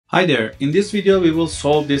Hi there, in this video we will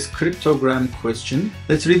solve this cryptogram question.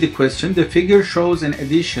 Let's read the question. The figure shows an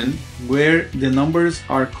addition where the numbers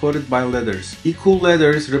are coded by letters. Equal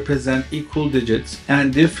letters represent equal digits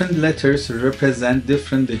and different letters represent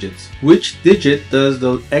different digits. Which digit does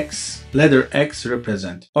the letter X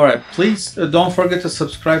represent? Alright, please don't forget to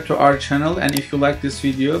subscribe to our channel, and if you like this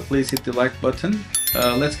video, please hit the like button.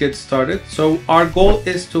 Let's get started. So our goal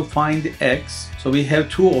is to find X. So we have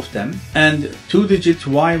two of them and 2-digit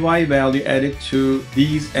YY value added to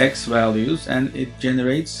these X values, and it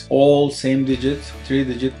generates all same digit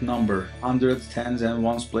 3-digit number. Hundreds, tens and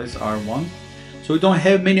ones place are 1. So we don't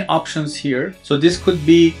have many options here. So this could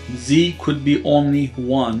be Z, could be only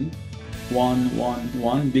 1, 1, 1,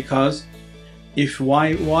 1, because if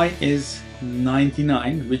YY is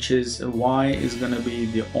 99, which is Y is going to be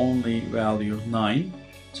the only value 9.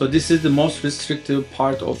 So this is the most restrictive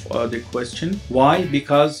part of the question. Why?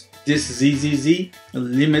 Because this ZZZ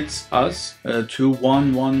limits us to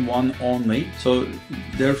 1, 1, 1 only. So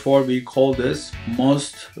therefore we call this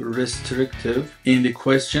most restrictive in the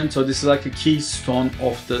question. So this is like a keystone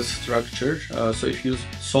of the structure. So if you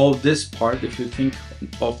solve this part, if you think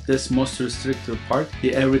of this most restrictive part,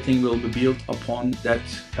 everything will be built upon that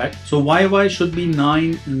fact. So YY should be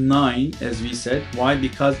 9, 9 as we said. Why?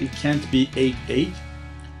 Because it can't be 8, 8.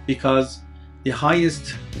 Because the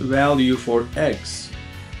highest value for X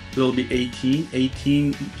will be 18.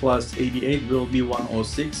 18 plus 88 will be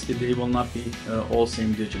 106. They will not be all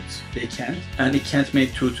same digits. They can't. And it can't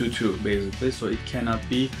make 2, 2, 2 basically. So it cannot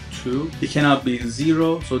be 2. It cannot be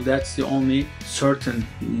 0. So that's the only certain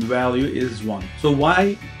value is 1. So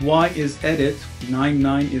Y is added. 9,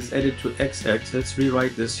 9 is added to XX. Let's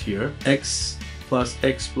rewrite this here. X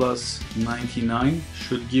plus 99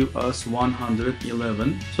 should give us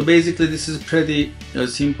 111. So basically this is pretty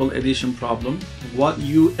simple addition problem. What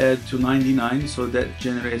you add to 99, so that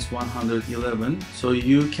generates 111. So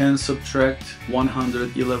you can subtract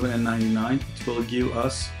 111 and 99, it will give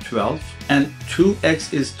us 12. And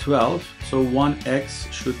 2x is 12, so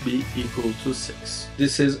 1x should be equal to 6.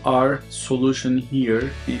 This is our solution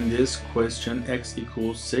here in this question. X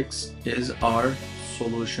equals 6 is our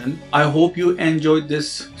solution. I hope you enjoyed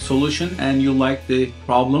this solution and you like the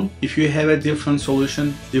problem. If you have a different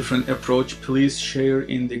solution, different approach, please share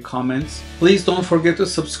in the comments. Please don't forget to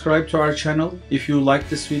subscribe to our channel. If you like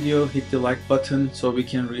this video, hit the like button so we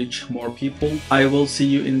can reach more people. I will see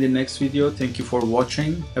you in the next video. Thank you for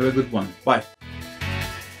watching. Have a good one. Bye.